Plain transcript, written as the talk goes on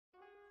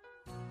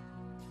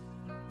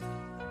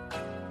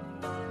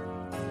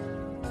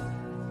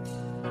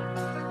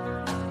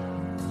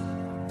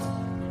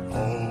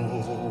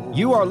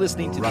You are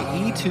listening to the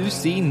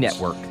E2C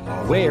Network,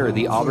 where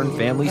the Auburn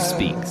family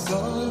speaks.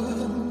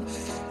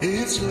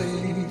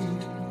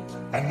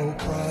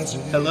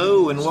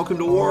 Hello and welcome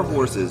to War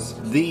Horses,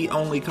 the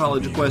only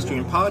college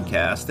equestrian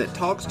podcast that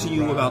talks to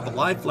you about the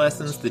life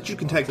lessons that you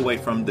can take away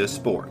from this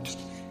sport.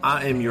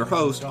 I am your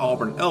host,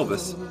 Auburn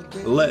Elvis.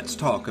 Let's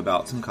talk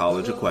about some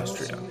college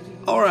equestria.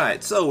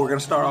 Alright, so we're going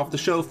to start off the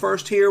show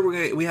first here.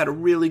 We had a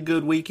really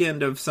good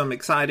weekend of some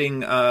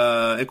exciting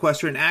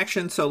equestrian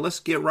action, so let's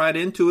get right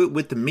into it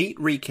with the meet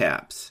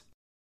recaps.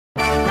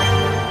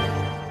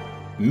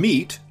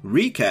 Meet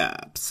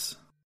recaps.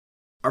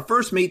 Our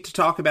first meet to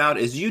talk about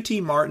is UT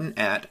Martin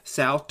at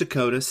South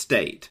Dakota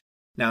State.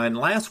 Now, in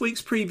last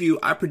week's preview,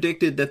 I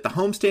predicted that the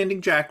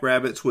homestanding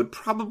Jackrabbits would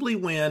probably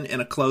win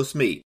in a close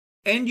meet,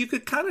 and you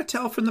could kind of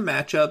tell from the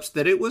matchups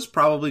that it was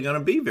probably going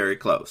to be very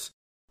close.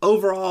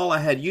 Overall, I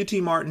had UT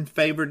Martin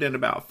favored in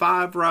about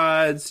 5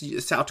 rides,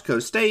 South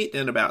Dakota State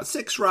in about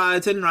 6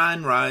 rides, and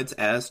 9 rides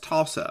as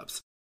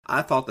toss-ups.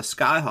 I thought the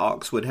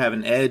Skyhawks would have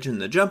an edge in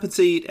the jumping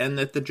seat, and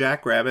that the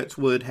Jackrabbits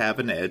would have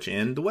an edge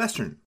in the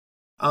Western.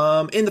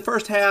 In the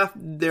first half,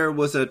 there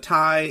was a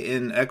tie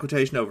in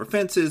equitation over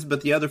fences,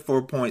 but the other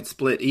 4 points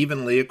split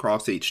evenly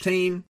across each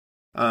team.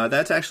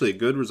 That's actually a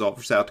good result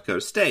for South Dakota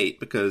State,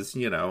 because, I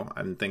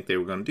didn't think they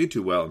were going to do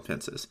too well in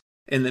fences.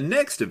 In the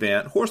next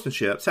event,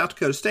 horsemanship, South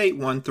Dakota State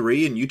won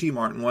 3 and UT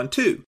Martin won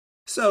 2.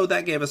 So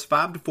that gave us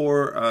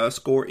 5-4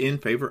 score in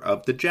favor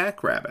of the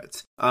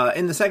Jackrabbits.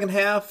 In the second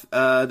half,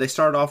 they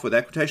started off with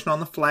equitation on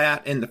the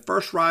flat. In the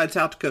first ride,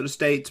 South Dakota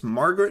State's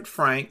Margaret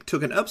Frank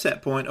took an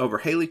upset point over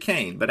Haley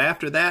Kane. But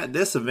after that,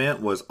 this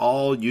event was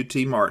all UT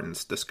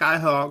Martins. The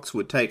Skyhawks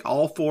would take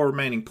all 4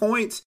 remaining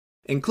points,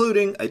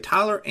 including a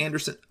Tyler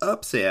Anderson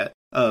upset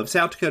of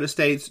South Dakota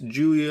State's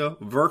Julia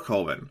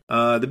Verkhoven.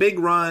 The big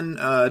run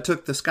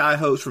took the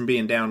Skyhawks from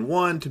being down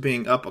 1 to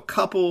being up a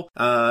couple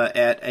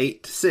at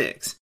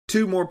 8-6.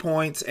 2 more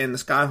points and the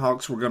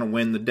Skyhawks were going to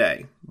win the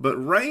day. But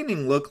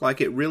reining looked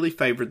like it really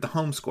favored the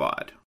home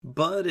squad.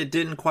 But it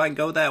didn't quite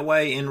go that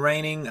way in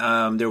reining.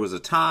 There was a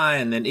tie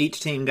and then each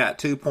team got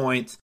 2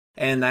 points.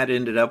 And that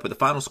ended up with a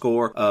final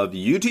score of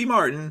UT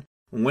Martin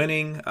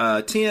winning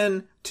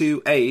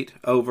 10-8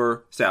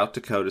 over South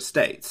Dakota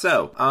State.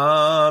 So,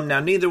 now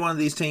neither one of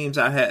these teams,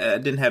 I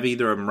didn't have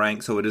either of them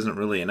ranked, so it isn't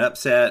really an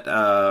upset.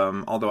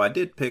 Although I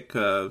did pick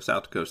South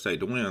Dakota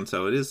State to win,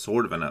 so it is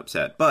sort of an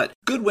upset. But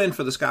good win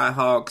for the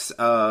Skyhawks.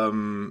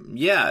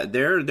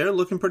 They're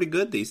looking pretty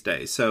good these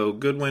days, so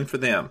good win for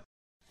them.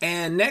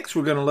 And next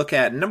we're going to look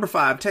at number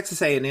 5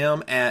 Texas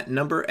A&M at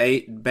number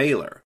 8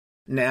 Baylor.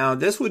 Now,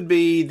 this would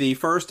be the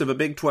first of a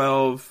Big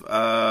 12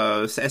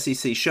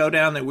 SEC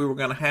showdown that we were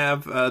going to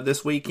have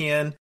this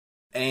weekend.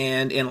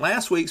 And in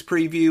last week's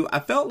preview, I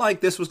felt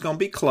like this was going to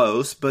be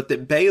close, but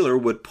that Baylor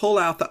would pull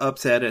out the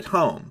upset at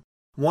home.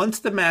 Once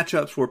the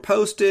matchups were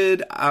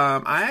posted,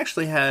 I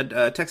actually had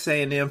Texas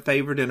A&M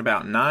favored in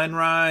about 9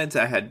 rides.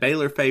 I had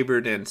Baylor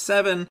favored in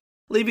 7,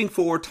 leaving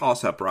 4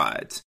 toss-up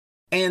rides.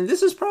 And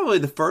this is probably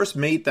the first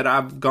meet that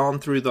I've gone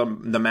through the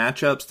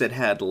matchups that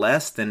had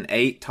less than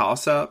 8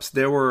 toss-ups.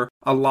 There were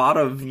a lot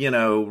of,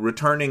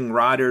 returning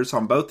riders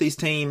on both these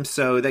teams,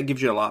 so that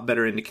gives you a lot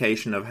better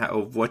indication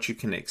of what you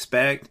can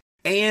expect.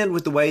 And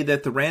with the way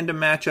that the random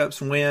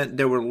matchups went,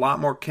 there were a lot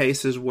more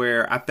cases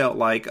where I felt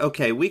like,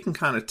 okay, we can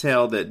kind of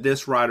tell that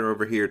this rider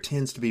over here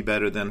tends to be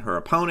better than her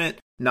opponent.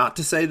 Not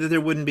to say that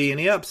there wouldn't be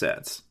any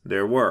upsets.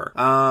 There were.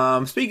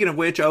 Speaking of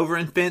which, over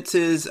in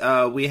fences,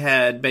 we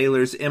had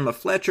Baylor's Emma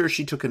Fletcher.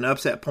 She took an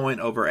upset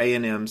point over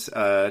A&M's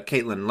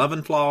Caitlin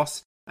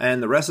Lovenfloss.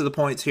 And the rest of the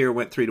points here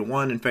went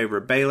 3-1 in favor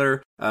of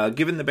Baylor,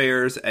 giving the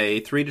Bears a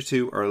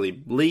 3-2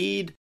 early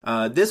lead.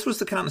 This was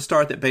the kind of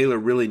start that Baylor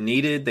really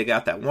needed. They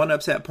got that 1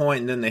 upset point,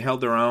 and then they held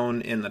their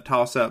own in the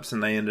toss-ups,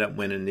 and they ended up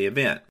winning the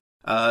event.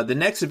 The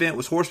next event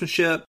was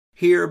horsemanship.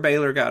 Here,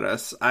 Baylor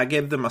I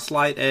gave them a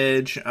slight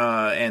edge,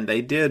 and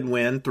they did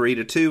win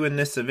 3-2 in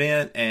this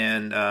event.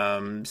 And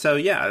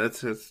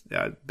that's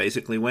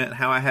basically went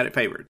how I had it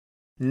favored.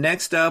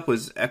 Next up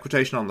was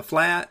equitation on the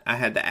flat. I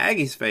had the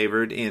Aggies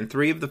favored in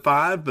 3 of the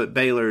 5, but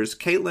Baylor's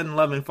Caitlin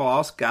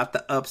Lovenfloss got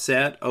the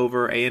upset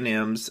over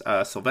A&M's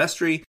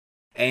Silvestri.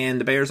 And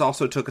the Bears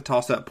also took a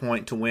toss-up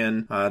point to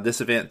win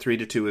this event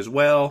 3-2 as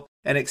well,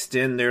 and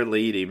extend their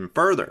lead even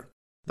further.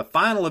 The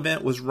final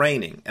event was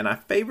reining, and I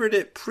favored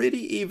it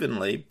pretty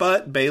evenly,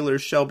 but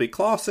Baylor's Shelby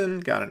Clausen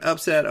got an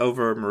upset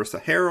over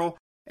Marissa Harrell,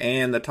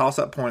 and the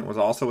toss-up point was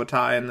also a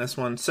tie in this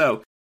one.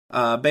 So,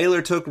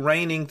 Baylor took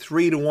reining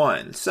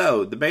 3-1.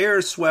 So, the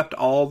Bears swept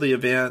all the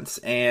events,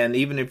 and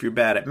even if you're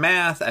bad at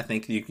math, I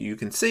think you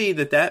can see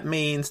that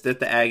means that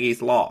the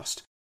Aggies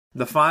lost.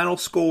 The final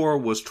score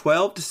was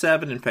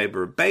 12-7 in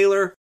favor of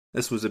Baylor.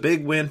 This was a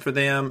big win for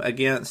them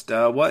against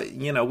what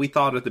we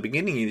thought at the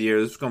beginning of the year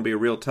this was going to be a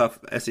real tough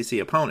SEC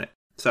opponent.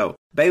 So,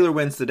 Baylor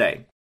wins the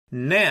day.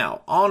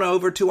 Now, on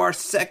over to our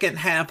second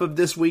half of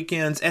this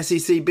weekend's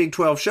SEC Big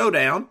 12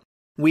 Showdown.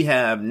 We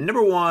have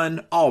number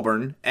 1,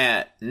 Auburn,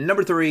 at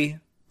number 3,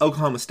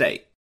 Oklahoma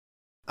State.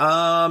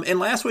 In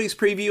last week's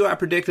preview, I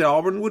predicted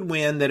Auburn would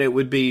win, that it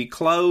would be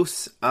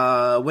close.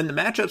 When the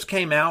matchups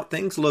came out,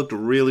 things looked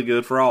really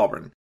good for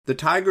Auburn. The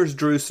Tigers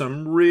drew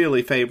some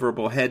really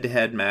favorable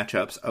head-to-head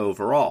matchups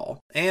overall.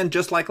 And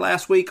just like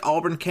last week,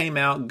 Auburn came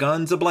out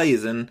guns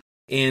a-blazing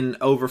in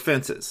over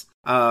fences.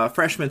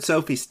 Freshman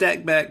Sophie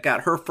Steckbeck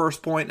got her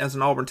first point as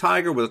an Auburn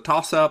Tiger with a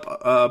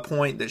toss-up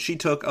point that she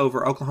took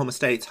over Oklahoma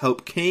State's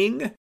Hope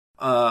King.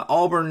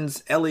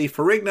 Auburn's Ellie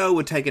Ferrigno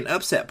would take an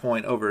upset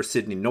point over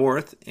Sydney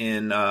North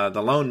in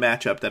the lone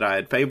matchup that I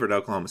had favored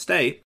Oklahoma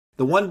State.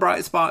 The one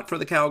bright spot for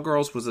the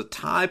Cowgirls was a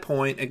tie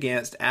point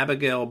against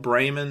Abigail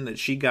Brayman that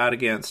she got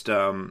against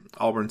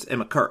Auburn's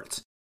Emma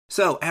Kurtz.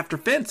 So after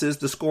fences,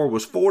 the score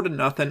was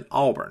 4-0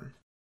 Auburn.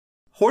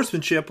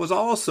 Horsemanship was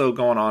also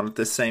going on at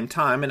the same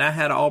time, and I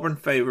had Auburn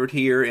favored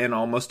here in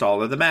almost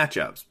all of the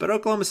matchups. But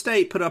Oklahoma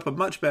State put up a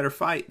much better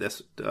fight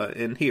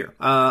in here.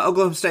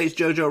 Oklahoma State's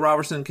JoJo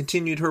Robertson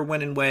continued her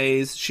winning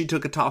ways. She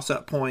took a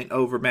toss-up point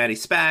over Maddie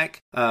Spack.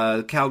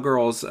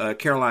 Cowgirls'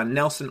 Caroline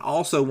Nelson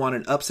also won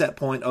an upset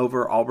point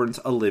over Auburn's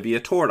Olivia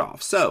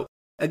Tordoff. So,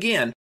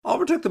 again,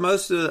 Auburn took the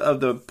most of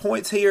the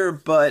points here,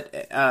 but,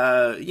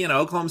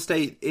 Oklahoma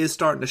State is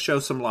starting to show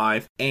some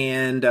life.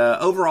 And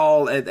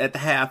overall, at the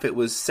half, it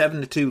was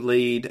 7-2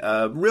 lead,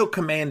 real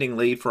commanding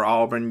lead for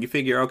Auburn. You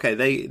figure, okay,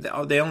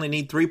 they only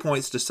need 3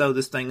 points to sew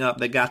this thing up.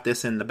 They got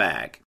this in the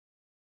bag.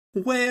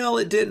 Well,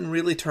 it didn't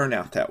really turn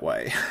out that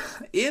way.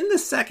 In the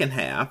second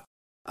half,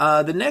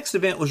 the next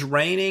event was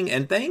raining,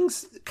 and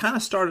things kind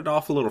of started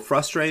off a little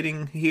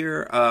frustrating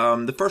here.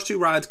 The first 2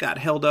 rides got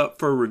held up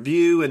for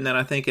review, and then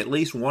I think at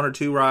least 1 or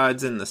 2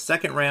 rides in the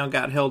second round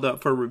got held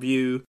up for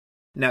review.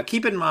 Now,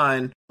 keep in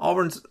mind,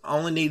 Auburn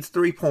only needs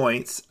 3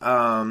 points,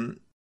 but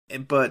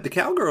the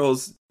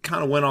Cowgirls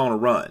kind of went on a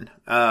run.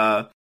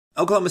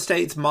 Oklahoma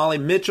State's Molly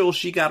Mitchell,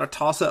 she got a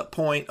toss-up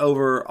point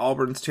over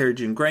Auburn's Terry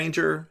June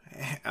Granger.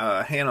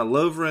 Hannah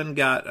Lovren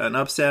got an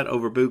upset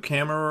over Boo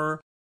Kammerer.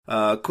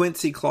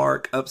 Quincy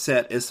Clark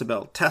upset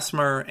Isabel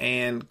Tesmer,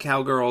 and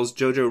Cowgirls'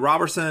 JoJo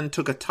Robertson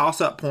took a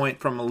toss-up point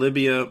from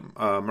Olivia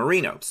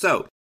Marino.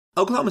 So,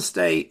 Oklahoma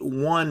State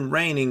won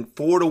reigning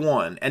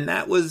 4-1, and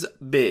that was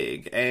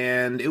big,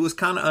 and it was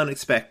kind of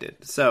unexpected.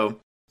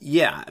 So,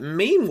 yeah,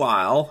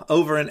 meanwhile,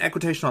 over in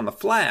Equitation on the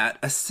Flat,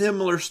 a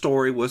similar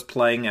story was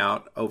playing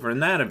out over in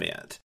that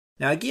event.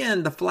 Now,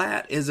 again, the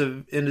flat is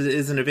an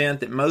event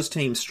that most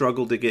teams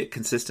struggle to get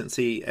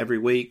consistency every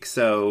week,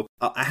 so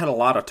I had a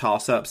lot of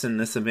toss-ups in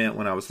this event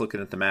when I was looking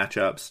at the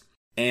matchups,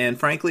 and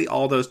frankly,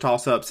 all those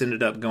toss-ups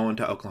ended up going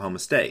to Oklahoma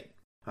State.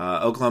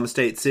 Oklahoma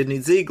State's Sydney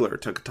Ziegler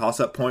took a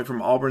toss-up point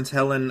from Auburn's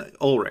Helen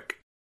Ulrich.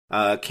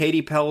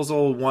 Katie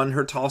Pelzel won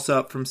her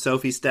toss-up from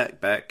Sophie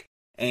Steckbeck,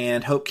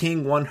 and Hope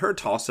King won her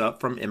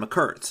toss-up from Emma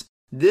Kurtz.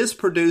 This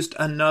produced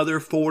another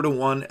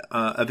 4-1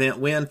 event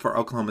win for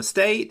Oklahoma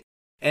State,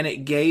 and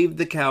it gave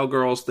the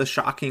Cowgirls the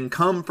shocking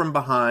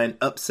come-from-behind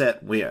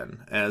upset win,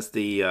 as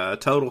the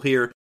total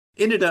here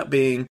ended up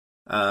being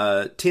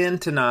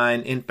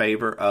 10-9 in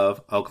favor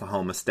of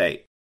Oklahoma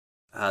State.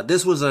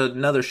 This was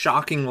another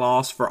shocking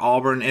loss for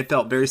Auburn. It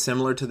felt very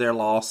similar to their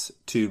loss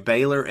to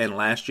Baylor in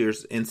last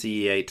year's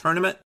NCAA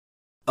tournament.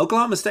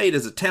 Oklahoma State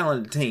is a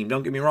talented team,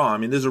 don't get me wrong. I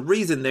mean, there's a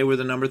reason they were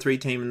the number 3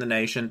 team in the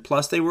nation.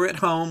 Plus, they were at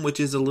home, which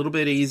is a little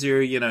bit easier.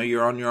 You know,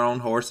 you're on your own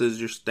horses,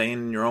 you're staying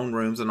in your own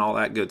rooms and all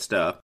that good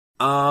stuff.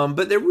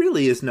 But there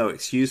really is no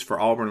excuse for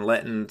Auburn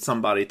letting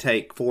somebody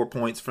take 4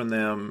 points from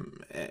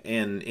them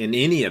in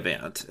any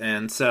event.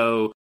 And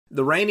so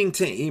the reigning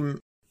team,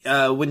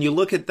 when you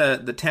look at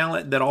the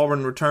talent that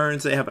Auburn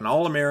returns, they have an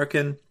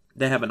All-American,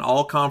 they have an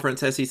All-Conference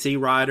SEC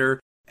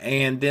rider,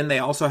 and then they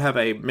also have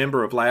a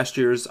member of last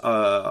year's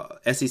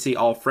SEC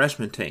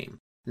All-Freshman team.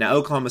 Now,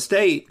 Oklahoma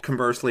State,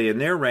 conversely, in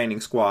their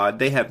reigning squad,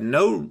 they have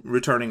no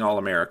returning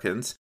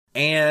All-Americans.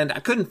 And I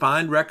couldn't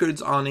find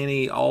records on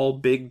any all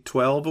Big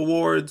 12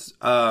 awards,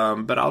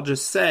 but I'll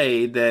just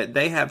say that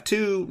they have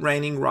 2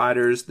 reigning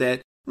riders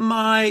that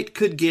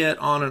could get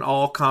on an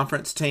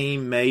all-conference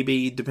team,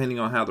 maybe, depending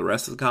on how the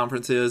rest of the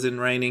conference is in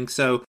reigning.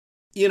 So,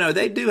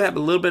 they do have a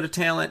little bit of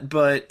talent,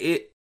 but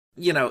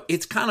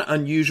it's kind of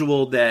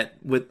unusual that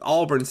with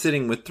Auburn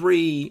sitting with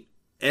 3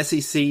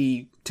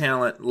 SEC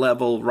talent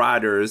level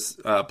riders,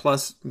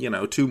 plus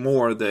 2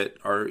 more that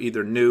are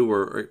either new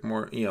or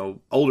more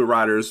older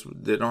riders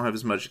that don't have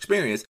as much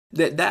experience,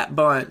 that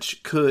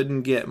bunch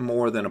couldn't get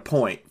more than a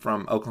point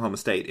from Oklahoma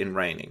State in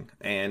reigning.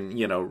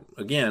 And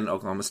again,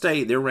 Oklahoma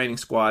State, their reigning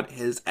squad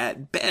is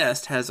at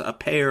best has a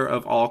pair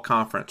of all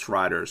conference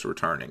riders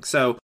returning.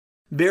 So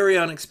very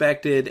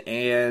unexpected,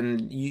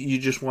 and you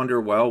just wonder,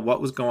 well, what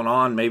was going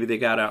on? Maybe they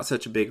got out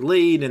such a big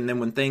lead, and then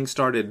when things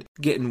started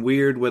getting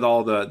weird with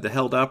all the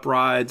held-up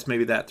rides,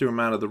 maybe that threw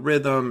them out of the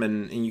rhythm,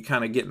 and you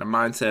kind of get in a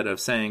mindset of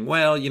saying,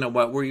 well, you know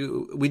what,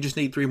 we just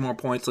need 3 more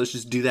points, let's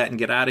just do that and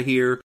get out of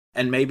here,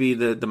 and maybe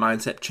the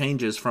mindset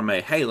changes from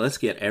hey, let's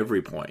get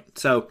every point.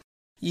 So,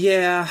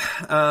 yeah,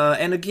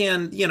 and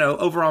again,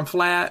 over on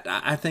flat,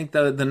 I think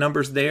the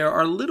numbers there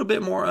are a little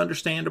bit more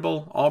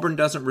understandable. Auburn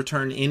doesn't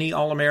return any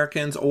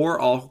All-Americans or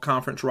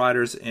All-Conference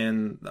riders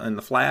in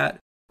the flat.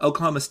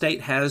 Oklahoma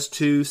State has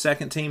 2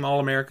 second-team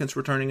All-Americans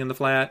returning in the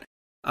flat.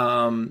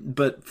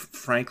 But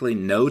frankly,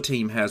 no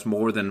team has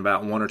more than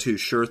about 1 or 2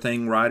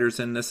 sure-thing riders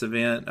in this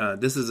event.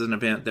 This is an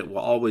event that will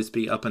always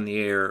be up in the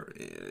air,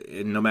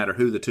 no matter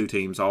who the 2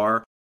 teams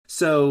are.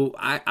 So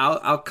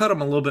I'll cut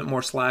them a little bit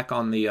more slack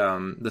on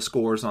the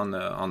scores on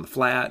the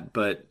flat.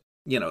 But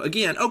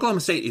again, Oklahoma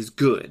State is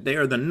good. They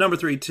are the number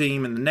 3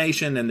 team in the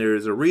nation, and there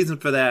is a reason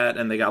for that.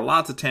 And they got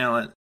lots of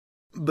talent.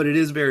 But it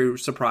is very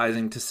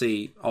surprising to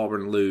see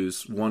Auburn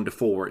lose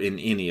 1-4 in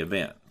any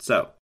event.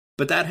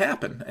 But that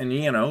happened, and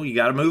you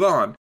got to move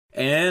on.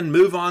 And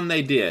move on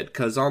they did,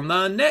 because on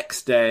the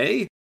next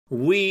day,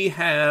 we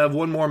have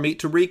one more meet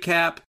to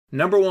recap.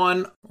 Number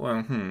 1,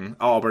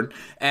 Auburn,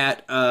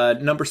 at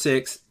number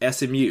 6,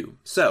 SMU.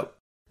 So,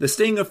 the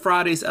sting of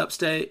Friday's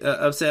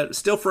upset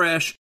still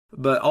fresh,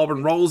 but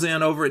Auburn rolls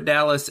in over at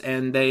Dallas,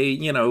 and they,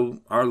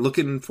 are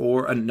looking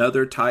for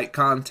another tight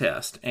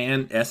contest,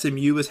 and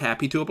SMU is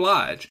happy to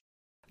oblige.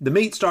 The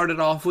meet started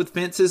off with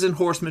fences and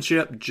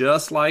horsemanship,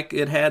 just like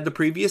it had the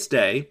previous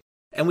day.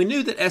 And we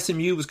knew that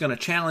SMU was going to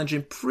challenge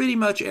in pretty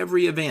much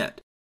every event.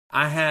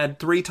 I had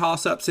 3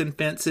 toss-ups in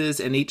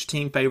fences, and each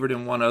team favored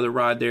in one other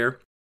ride there.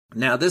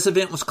 Now, this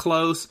event was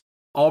close.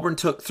 Auburn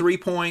took 3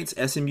 points.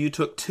 SMU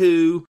took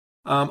 2.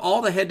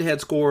 All the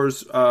head-to-head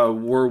scores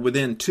were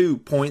within 2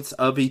 points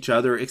of each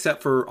other,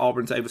 except for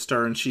Auburn's Ava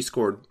Stearns. She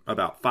scored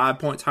about 5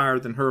 points higher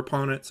than her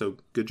opponent, so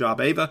good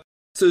job, Ava.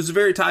 So it was a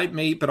very tight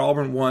meet, but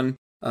Auburn won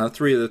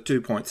 3 of the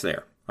 2 points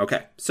there.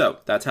 Okay, so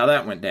that's how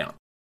that went down.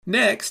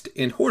 Next,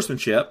 in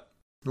horsemanship,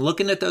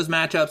 looking at those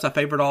matchups, I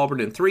favored Auburn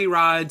in 3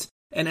 rides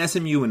and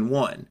SMU in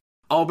 1.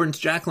 Auburn's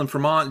Jacqueline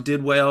Fremont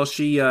did well.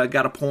 She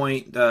got a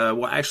point.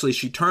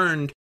 She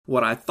turned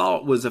what I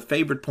thought was a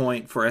favored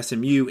point for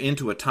SMU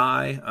into a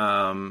tie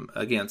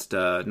against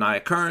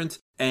Nia Kearns.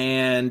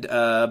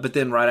 But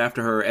then right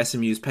after her,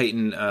 SMU's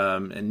Peyton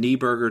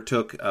Nieberger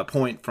took a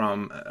point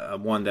from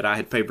one that I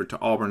had favored to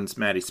Auburn's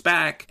Maddie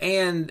Spack.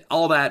 And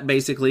all that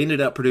basically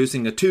ended up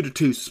producing a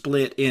 2-2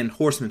 split in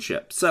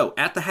horsemanship. So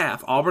at the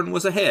half, Auburn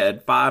was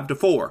ahead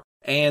 5-4.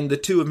 And the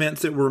 2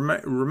 events that were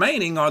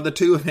remaining are the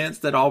 2 events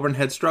that Auburn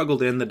had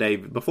struggled in the day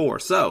before.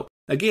 So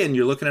again,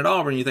 you're looking at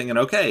Auburn, you're thinking,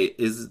 okay,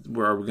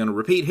 are we going to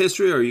repeat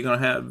history, or are you going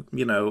to have,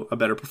 a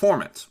better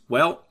performance?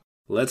 Well,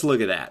 let's look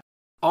at that.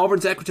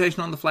 Auburn's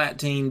Equitation on the Flat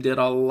team did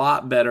a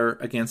lot better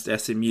against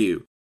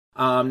SMU.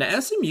 Now,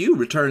 SMU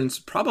returns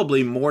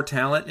probably more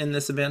talent in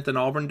this event than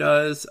Auburn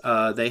does.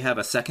 They have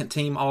a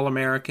second-team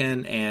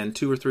All-American and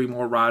 2 or 3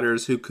 more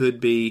riders who could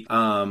be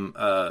some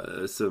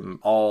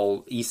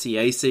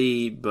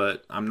All-ECAC,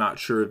 but I'm not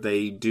sure if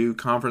they do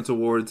conference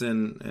awards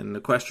in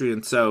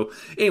equestrian. So,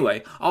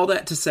 anyway, all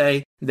that to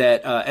say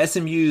that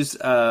SMU's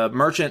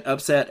Merchant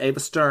upset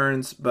Ava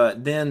Stearns,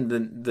 but then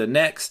the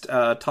next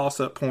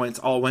toss-up points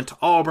all went to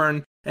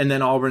Auburn, and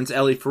then Auburn's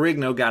Ellie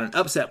Ferrigno got an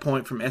upset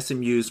point from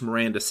SMU's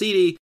Miranda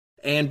Seedy.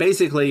 And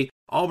basically,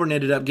 Auburn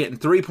ended up getting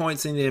 3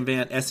 points in the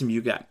event.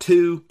 SMU got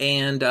 2.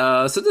 And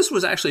so this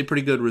was actually a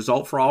pretty good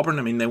result for Auburn.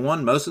 I mean, they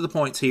won most of the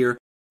points here.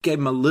 Gave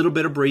them a little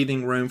bit of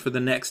breathing room for the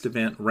next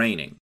event,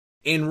 reining.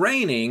 In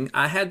reining,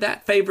 I had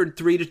that favored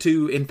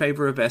 3-2 in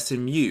favor of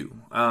SMU.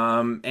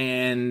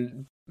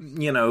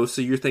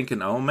 So you're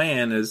thinking, oh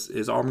man,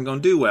 is Auburn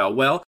going to do well?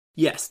 Well,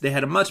 yes, they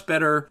had a much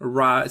better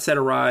set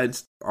of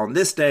rides on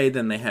this day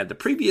than they had the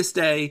previous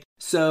day.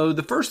 So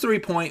the first 3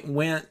 point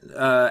went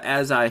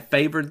as I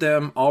favored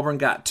them. Auburn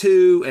got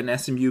 2 and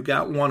SMU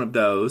got 1 of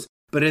those.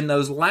 But in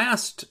those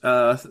last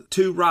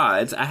 2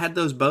 rides, I had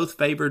those both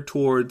favored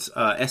towards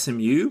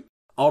SMU.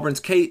 Auburn's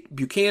Kate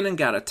Buchanan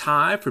got a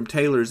tie from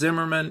Taylor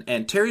Zimmerman,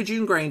 and Terry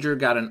June Granger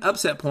got an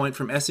upset point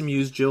from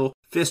SMU's Jill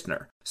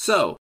Fistner.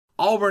 So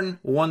Auburn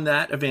won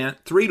that event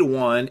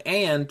 3-1,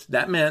 and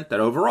that meant that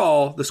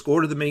overall, the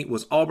score to the meet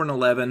was Auburn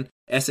 11,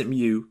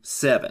 SMU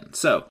 7.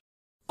 So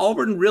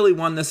Auburn really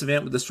won this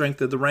event with the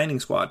strength of the reigning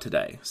squad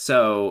today.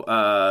 So,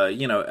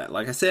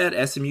 like I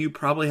said, SMU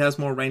probably has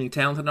more reigning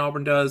talent than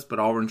Auburn does, but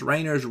Auburn's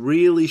reigners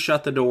really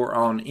shut the door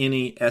on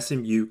any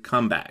SMU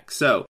comeback.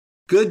 So,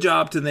 good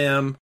job to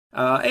them,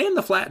 and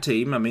the flat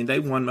team. I mean, they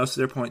won most of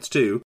their points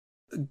too.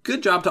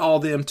 Good job to all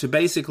of them to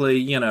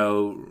basically,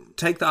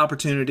 take the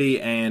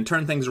opportunity and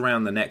turn things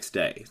around the next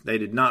day. They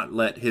did not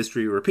let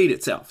history repeat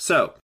itself.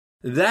 So,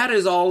 that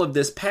is all of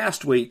this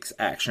past week's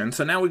action.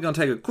 So now we're going to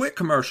take a quick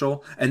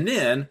commercial, and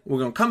then we're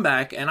going to come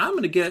back, and I'm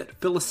going to get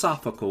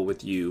philosophical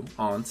with you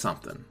on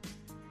something.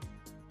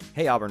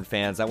 Hey Auburn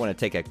fans, I want to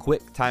take a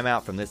quick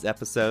timeout from this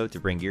episode to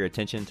bring your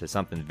attention to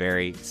something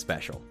very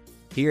special.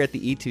 Here at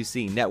the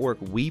E2C Network,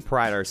 we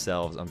pride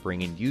ourselves on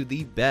bringing you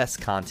the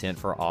best content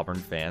for Auburn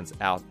fans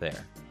out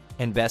there.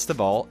 And best of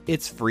all,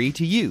 it's free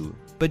to you.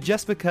 But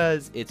just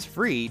because it's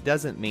free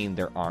doesn't mean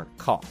there aren't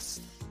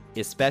costs,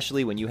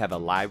 especially when you have a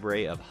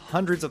library of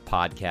hundreds of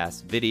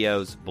podcasts,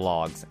 videos,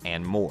 blogs,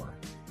 and more.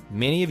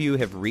 Many of you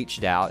have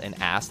reached out and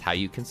asked how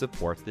you can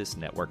support this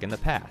network in the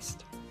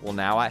past. Well,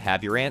 now I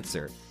have your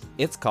answer.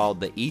 It's called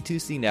the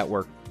E2C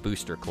Network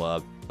Booster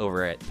Club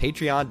over at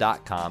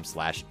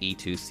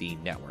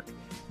patreon.com/E2C Network.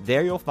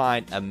 There you'll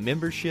find a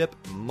membership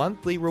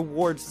monthly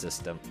reward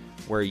system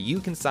where you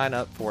can sign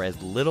up for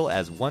as little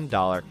as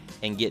 $1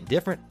 and get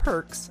different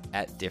perks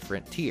at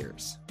different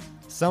tiers.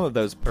 Some of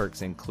those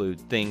perks include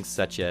things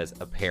such as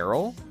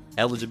apparel,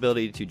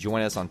 eligibility to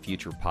join us on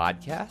future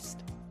podcasts,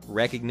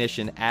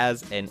 recognition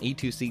as an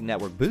E2C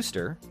Network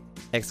booster,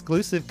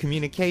 exclusive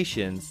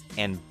communications,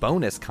 and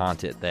bonus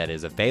content that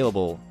is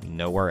available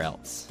nowhere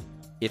else.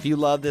 If you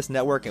love this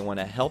network and want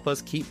to help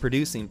us keep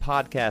producing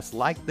podcasts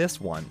like this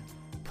one,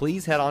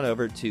 please head on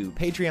over to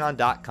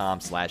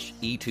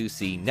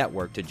patreon.com/E2C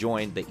Network to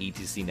join the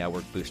E2C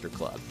Network Booster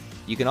Club.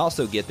 You can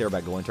also get there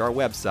by going to our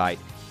website,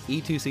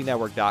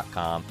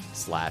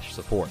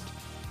 e2cnetwork.com/support.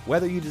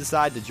 Whether you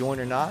decide to join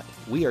or not,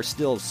 we are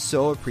still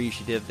so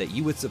appreciative that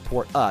you would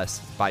support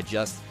us by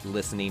just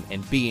listening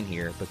and being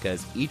here,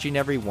 because each and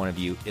every one of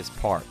you is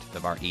part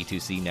of our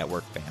E2C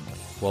Network family.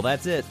 Well,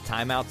 that's it.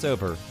 Timeout's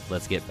over.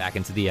 Let's get back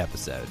into the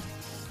episode.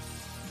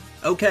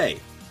 Okay,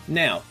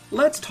 now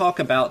let's talk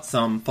about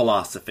some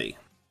philosophy.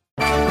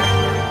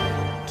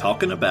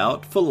 Talking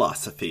about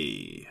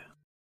philosophy.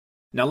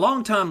 Now,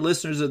 longtime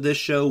listeners of this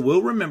show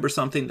will remember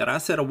something that I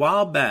said a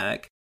while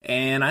back,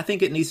 and I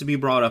think it needs to be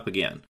brought up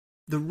again.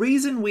 The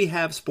reason we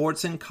have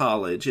sports in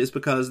college is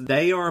because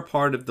they are a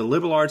part of the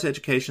liberal arts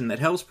education that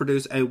helps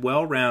produce a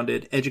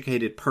well-rounded,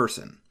 educated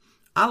person.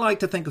 I like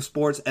to think of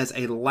sports as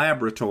a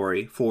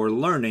laboratory for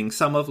learning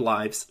some of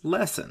life's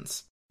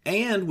lessons.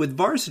 And with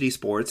varsity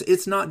sports,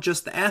 it's not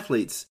just the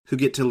athletes who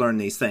get to learn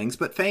these things,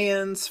 but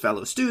fans,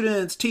 fellow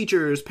students,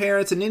 teachers,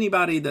 parents, and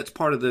anybody that's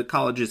part of the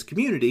college's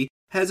community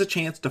has a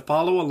chance to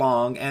follow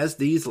along as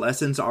these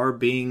lessons are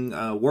being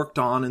worked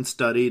on and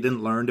studied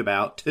and learned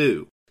about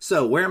too.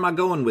 So where am I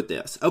going with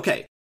this?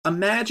 Okay,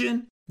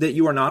 imagine that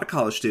you are not a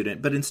college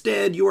student, but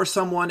instead you are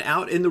someone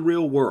out in the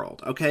real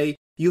world, okay?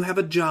 You have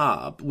a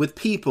job with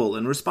people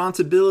and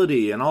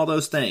responsibility and all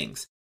those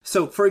things.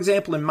 So, for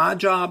example, in my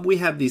job, we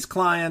have these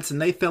clients and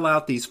they fill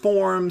out these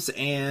forms,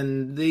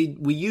 and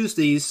we use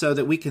these so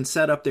that we can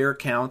set up their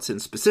accounts in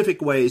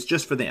specific ways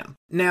just for them.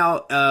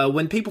 Now,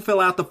 when people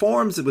fill out the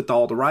forms with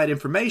all the right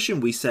information,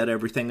 we set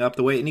everything up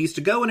the way it needs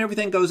to go and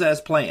everything goes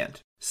as planned.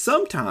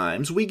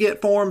 Sometimes we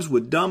get forms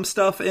with dumb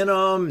stuff in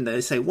them, and they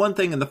say one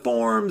thing in the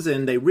forms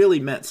and they really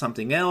meant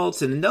something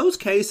else. And in those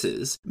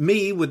cases,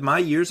 me, with my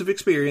years of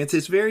experience,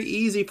 it's very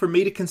easy for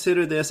me to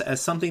consider this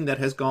as something that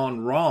has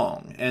gone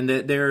wrong and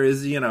that there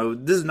is,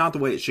 this is not the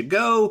way it should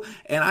go,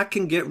 and I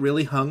can get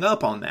really hung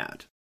up on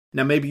that.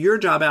 Now, maybe your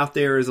job out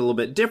there is a little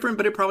bit different,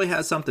 but it probably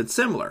has something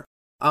similar.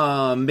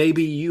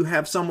 Maybe you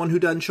have someone who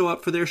doesn't show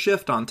up for their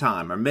shift on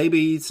time, or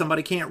maybe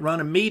somebody can't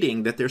run a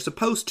meeting that they're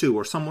supposed to,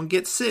 or someone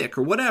gets sick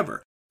or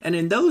whatever. And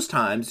in those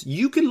times,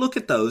 you can look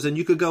at those and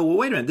you could go, well,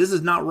 wait a minute, this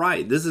is not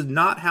right. This is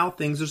not how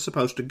things are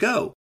supposed to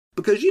go.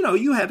 Because,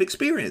 you have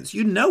experience.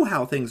 You know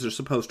how things are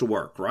supposed to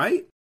work,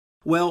 right?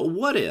 Well,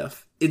 what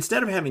if,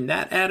 instead of having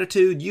that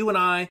attitude, you and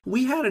I,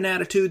 we had an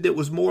attitude that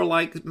was more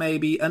like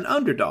maybe an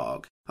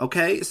underdog,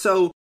 okay?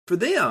 So for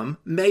them,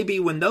 maybe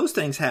when those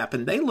things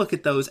happen, they look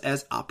at those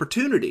as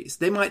opportunities.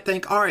 They might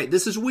think, all right,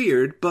 this is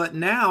weird, but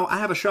now I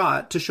have a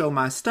shot to show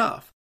my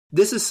stuff.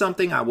 This is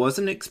something I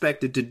wasn't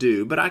expected to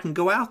do, but I can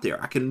go out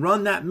there. I can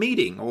run that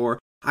meeting, or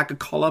I could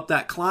call up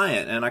that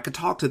client and I could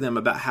talk to them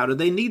about how do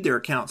they need their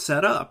account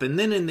set up. And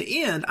then in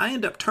the end, I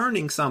end up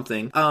turning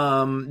something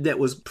that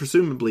was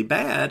presumably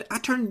bad. I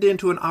turned it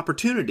into an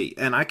opportunity,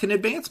 and I can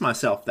advance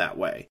myself that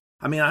way.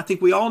 I mean, I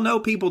think we all know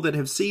people that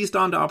have seized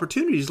onto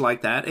opportunities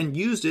like that and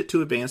used it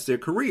to advance their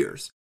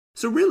careers.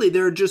 So really,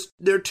 there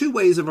are two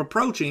ways of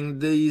approaching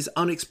these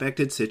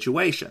unexpected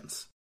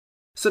situations.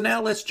 So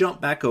now let's jump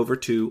back over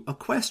to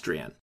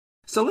equestrian.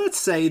 So let's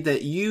say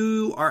that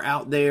you are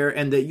out there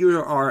and that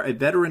you are a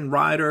veteran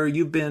rider.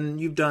 You've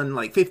done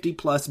like 50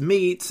 plus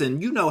meets,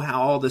 and you know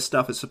how all this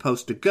stuff is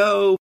supposed to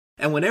go.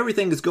 And when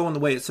everything is going the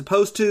way it's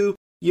supposed to,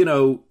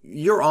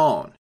 you're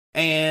on.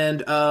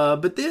 And,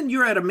 but then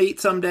you're at a meet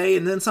someday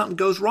and then something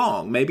goes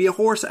wrong. Maybe a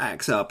horse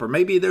acts up, or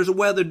maybe there's a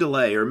weather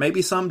delay, or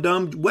maybe some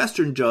dumb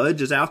Western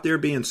judge is out there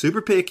being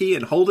super picky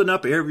and holding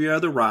up every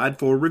other ride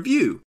for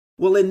review.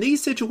 Well, in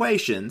these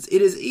situations,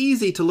 it is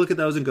easy to look at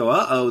those and go,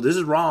 uh-oh, this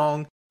is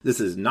wrong. This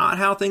is not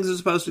how things are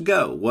supposed to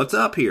go. What's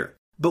up here?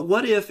 But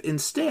what if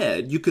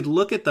instead you could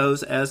look at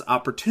those as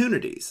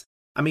opportunities?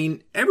 I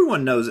mean,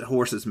 everyone knows that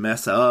horses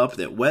mess up,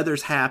 that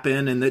weathers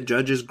happen, and that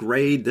judges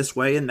grade this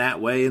way and that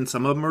way, and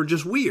some of them are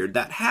just weird.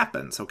 That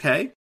happens,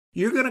 okay?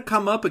 You're going to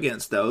come up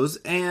against those,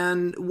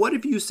 and what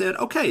if you said,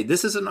 okay,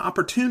 this is an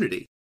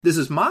opportunity. This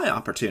is my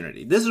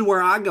opportunity. This is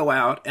where I go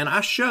out and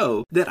I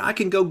show that I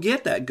can go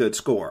get that good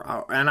score,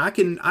 and I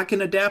can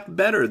adapt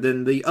better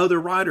than the other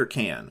rider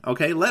can.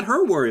 Okay, let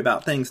her worry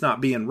about things not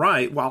being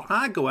right while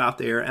I go out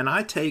there and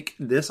I take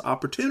this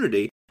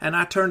opportunity and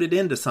I turn it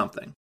into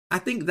something. I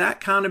think that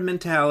kind of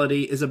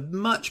mentality is a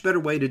much better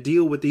way to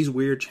deal with these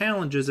weird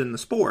challenges in the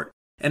sport.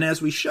 And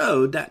as we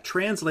showed, that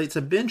translates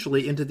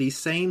eventually into these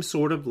same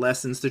sort of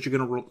lessons that you're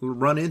going to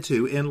run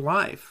into in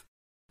life.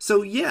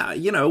 So yeah,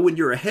 when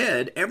you're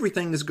ahead,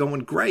 everything is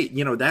going great.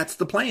 That's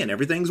the plan.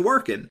 Everything's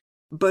working.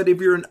 But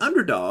if you're an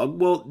underdog,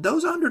 well,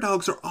 those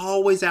underdogs are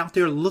always out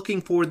there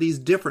looking for these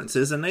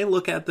differences, and they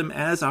look at them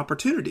as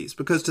opportunities.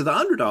 Because to the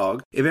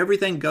underdog, if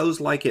everything goes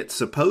like it's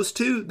supposed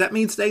to, that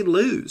means they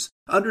lose.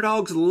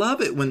 Underdogs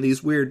love it when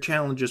these weird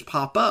challenges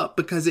pop up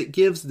because it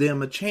gives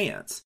them a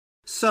chance.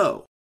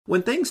 So,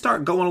 when things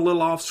start going a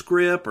little off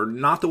script or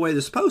not the way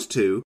they're supposed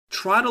to,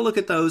 try to look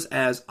at those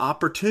as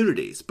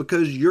opportunities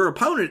because your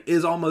opponent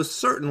is almost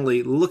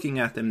certainly looking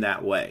at them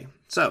that way.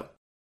 So,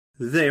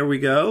 there we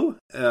go.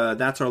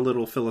 That's our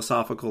little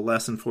philosophical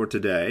lesson for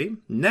today.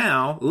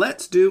 Now,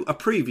 let's do a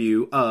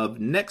preview of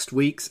next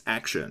week's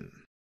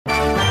action.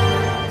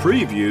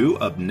 Preview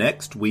of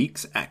next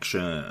week's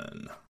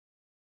action.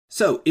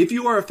 So, if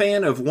you are a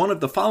fan of one of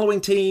the following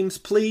teams,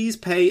 please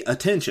pay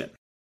attention.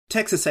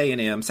 Texas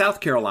A&M, South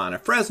Carolina,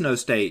 Fresno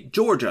State,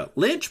 Georgia,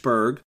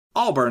 Lynchburg,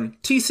 Auburn,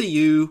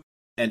 TCU,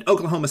 and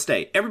Oklahoma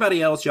State.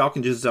 Everybody else, y'all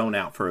can just zone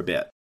out for a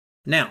bit.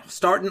 Now,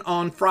 starting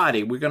on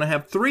Friday, we're going to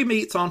have 3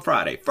 meets on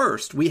Friday.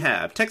 First, we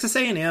have Texas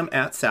A&M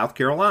at South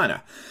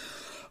Carolina.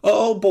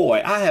 Oh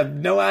boy, I have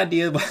no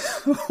idea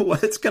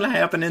what's going to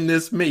happen in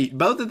this meet.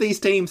 Both of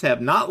these teams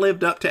have not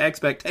lived up to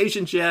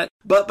expectations yet,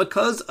 but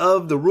because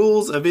of the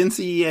rules of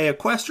NCAA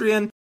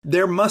Equestrian,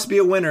 there must be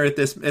a winner at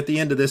the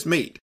end of this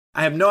meet.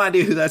 I have no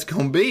idea who that's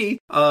going to be.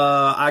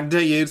 I can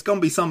tell you it's going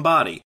to be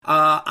somebody.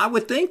 I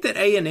would think that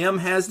A&M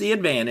has the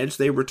advantage.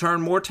 They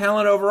return more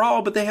talent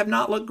overall, but they have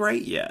not looked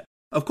great yet.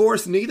 Of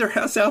course, neither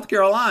has South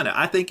Carolina.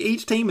 I think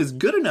each team is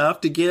good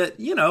enough to get,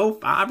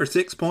 5 or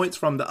 6 points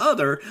from the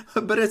other,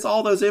 but it's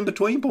all those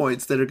in-between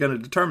points that are going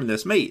to determine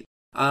this meet.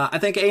 I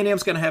think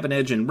A&M's going to have an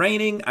edge in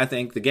reining. I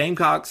think the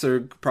Gamecocks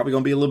are probably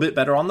going to be a little bit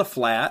better on the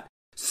flat.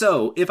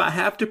 So, if I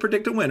have to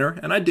predict a winner,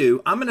 and I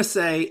do, I'm going to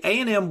say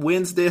A&M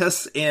wins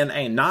this in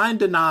a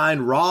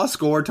 9-9 raw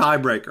score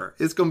tiebreaker.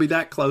 It's going to be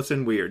that close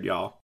and weird,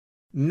 y'all.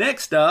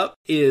 Next up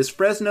is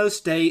Fresno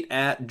State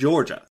at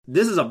Georgia.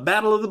 This is a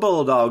battle of the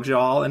Bulldogs,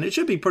 y'all, and it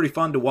should be pretty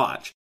fun to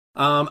watch.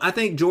 I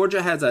think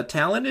Georgia has a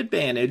talent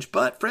advantage,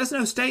 but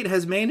Fresno State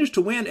has managed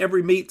to win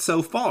every meet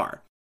so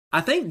far.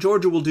 I think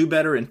Georgia will do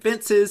better in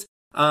fences,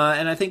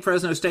 and I think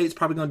Fresno State's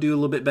probably going to do a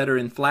little bit better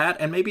in flat,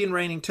 and maybe in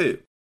reining too.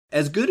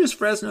 As good as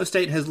Fresno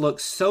State has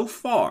looked so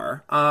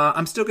far,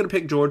 I'm still going to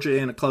pick Georgia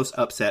in a close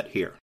upset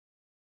here.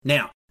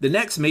 Now, the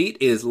next meet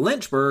is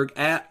Lynchburg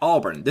at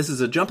Auburn. This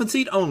is a jump and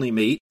seat only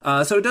meet,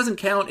 so it doesn't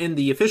count in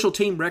the official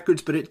team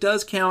records, but it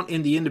does count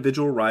in the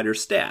individual rider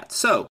stats.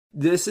 So,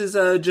 this is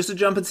just a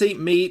jump and seat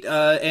meet,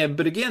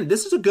 but again,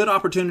 this is a good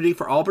opportunity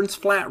for Auburn's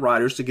flat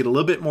riders to get a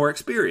little bit more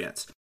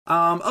experience.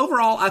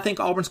 Overall, I think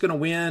Auburn's going to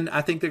win.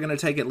 I think they're going to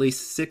take at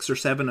least 6 or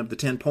 7 of the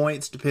 10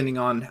 points, depending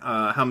on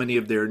how many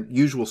of their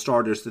usual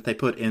starters that they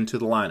put into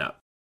the lineup.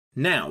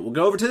 Now, we'll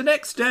go over to the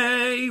next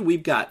day.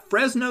 We've got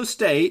Fresno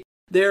State.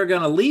 They're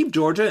going to leave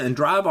Georgia and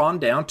drive on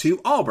down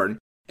to Auburn,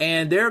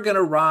 and they're going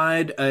to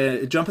ride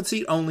a jump and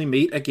seat only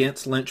meet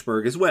against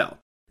Lynchburg as well.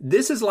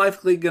 This is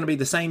likely going to be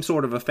the same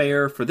sort of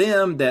affair for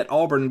them that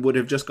Auburn would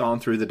have just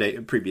gone through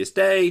the previous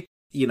day.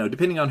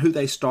 Depending on who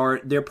they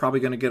start, they're probably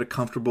going to get a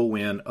comfortable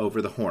win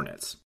over the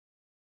Hornets.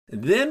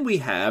 Then we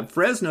have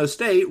Fresno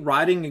State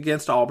riding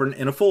against Auburn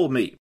in a full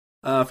meet.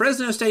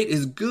 Fresno State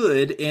is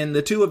good in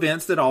the 2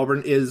 events that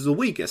Auburn is the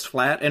weakest,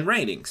 flat and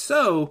reining.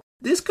 So,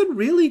 this could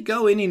really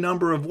go any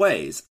number of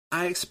ways.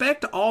 I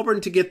expect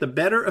Auburn to get the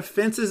better of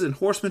fences and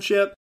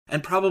horsemanship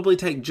and probably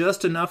take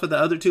just enough of the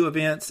other 2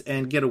 events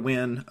and get a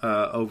win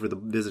over the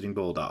visiting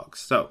Bulldogs.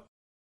 So,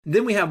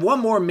 then we have one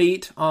more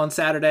meet on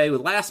Saturday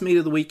with last meet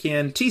of the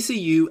weekend,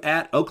 TCU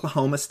at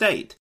Oklahoma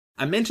State.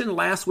 I mentioned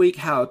last week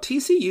how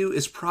TCU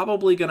is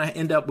probably going to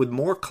end up with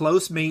more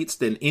close meets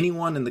than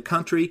anyone in the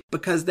country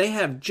because they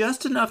have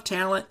just enough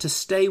talent to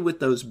stay with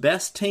those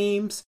best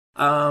teams,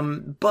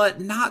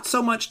 but not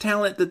so much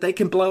talent that they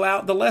can blow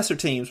out the lesser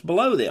teams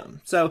below them.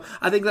 So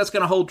I think that's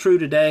going to hold true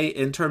today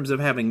in terms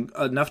of having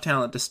enough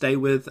talent to stay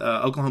with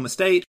Oklahoma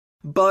State,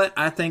 but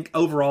I think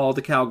overall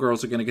the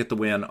Cowgirls are going to get the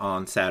win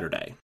on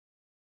Saturday.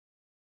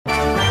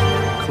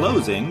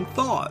 Closing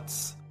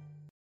thoughts.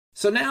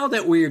 So now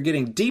that we're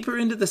getting deeper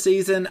into the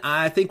season,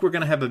 I think we're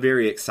going to have a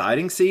very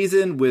exciting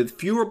season with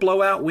fewer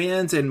blowout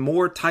wins and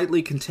more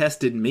tightly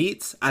contested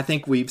meets. I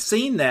think we've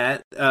seen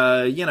that,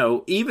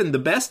 even the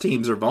best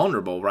teams are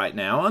vulnerable right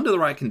now under the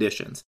right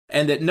conditions,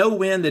 and that no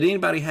win that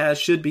anybody has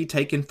should be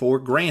taken for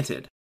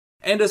granted.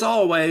 And as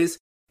always,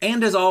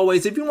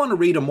 if you want to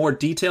read a more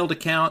detailed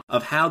account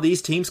of how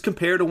these teams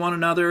compare to one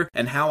another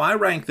and how I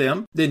rank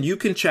them, then you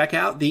can check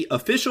out the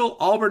official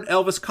Auburn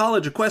Elvis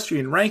College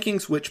Equestrian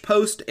Rankings, which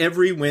post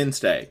every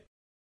Wednesday.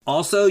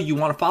 Also, you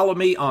want to follow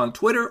me on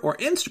Twitter or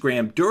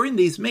Instagram during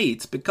these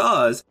meets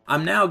because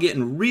I'm now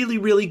getting really,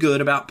 really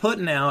good about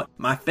putting out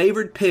my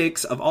favorite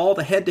picks of all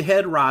the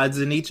head-to-head rides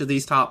in each of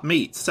these top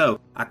meets. So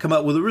I come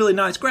up with a really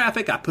nice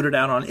graphic, I put it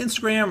out on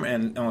Instagram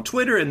and on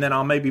Twitter, and then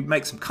I'll maybe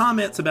make some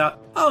comments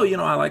about, I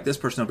like this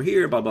person over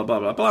here, blah, blah, blah,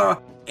 blah, blah.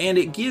 and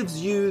it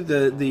gives you,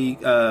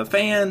 the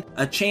fan,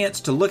 a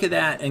chance to look at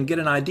that and get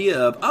an idea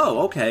of,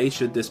 oh, okay,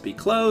 should this be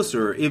close?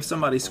 Or if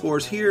somebody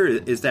scores here,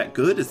 is that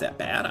good? Is that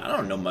bad? I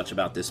don't know much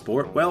about this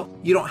sport. Well,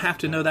 you don't have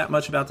to know that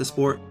much about the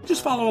sport.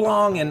 Just follow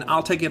along, and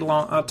I'll take you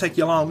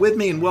along with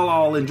me, and we'll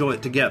all enjoy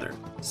it together.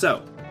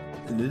 So,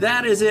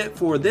 that is it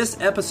for this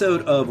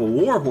episode of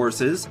War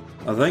Horses.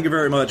 Thank you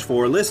very much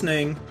for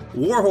listening.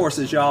 War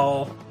Horses,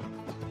 y'all.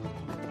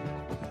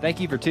 Thank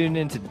you for tuning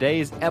in to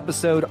today's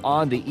episode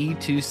on the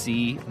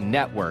E2C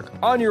Network.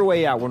 On your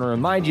way out, I want to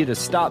remind you to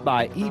stop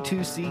by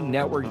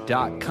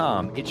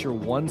e2cnetwork.com. It's your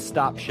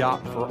one-stop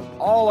shop for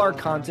all our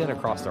content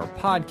across our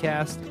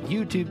podcast,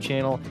 YouTube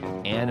channel,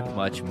 and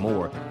much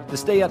more. To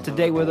stay up to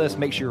date with us,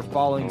 make sure you're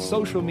following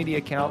social media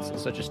accounts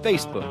such as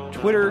Facebook,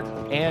 Twitter,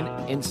 and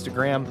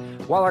Instagram.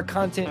 While our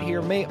content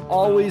here may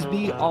always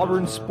be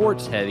Auburn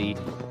sports heavy,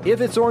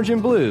 if it's orange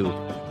and blue,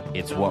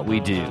 it's what we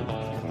do.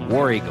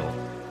 War Eagle.